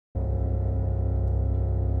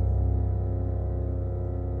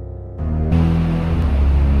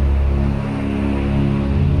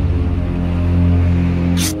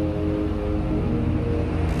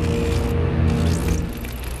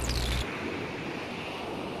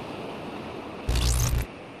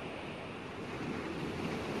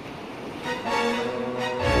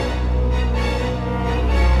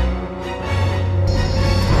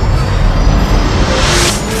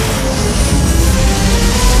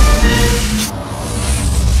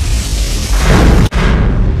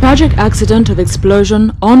tragic accident of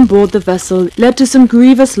explosion on board the vessel led to some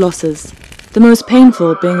grievous losses, the most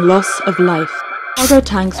painful being loss of life. Cargo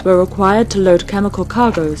tanks were required to load chemical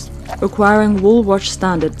cargoes, requiring Woolwatch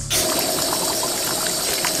standards.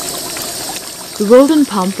 The Wilden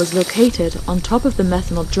pump was located on top of the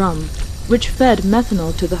methanol drum, which fed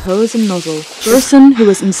methanol to the hose and nozzle. Wilson, who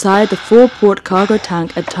was inside the four-port cargo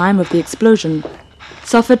tank at time of the explosion,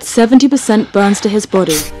 suffered 70% burns to his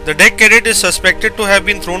body. The deck cadet is suspected to have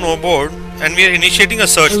been thrown overboard, and we are initiating a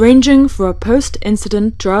search. Arranging for a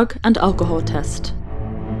post-incident drug and alcohol test.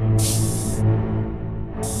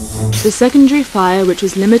 The secondary fire, which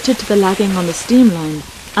was limited to the lagging on the steam line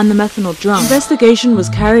and the methanol drum. Investigation was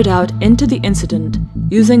carried out into the incident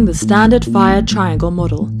using the standard fire triangle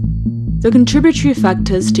model. The contributory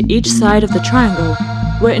factors to each side of the triangle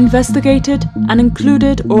were investigated and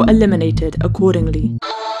included or eliminated accordingly.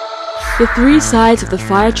 The three sides of the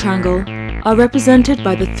fire triangle are represented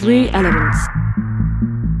by the three elements,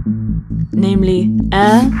 namely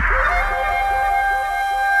air,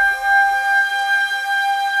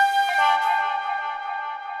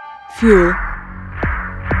 fuel,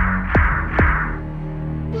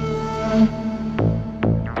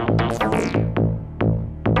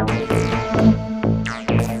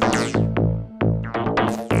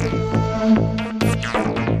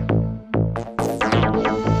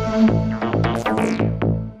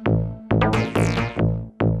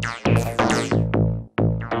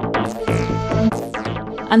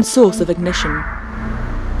 and source of ignition.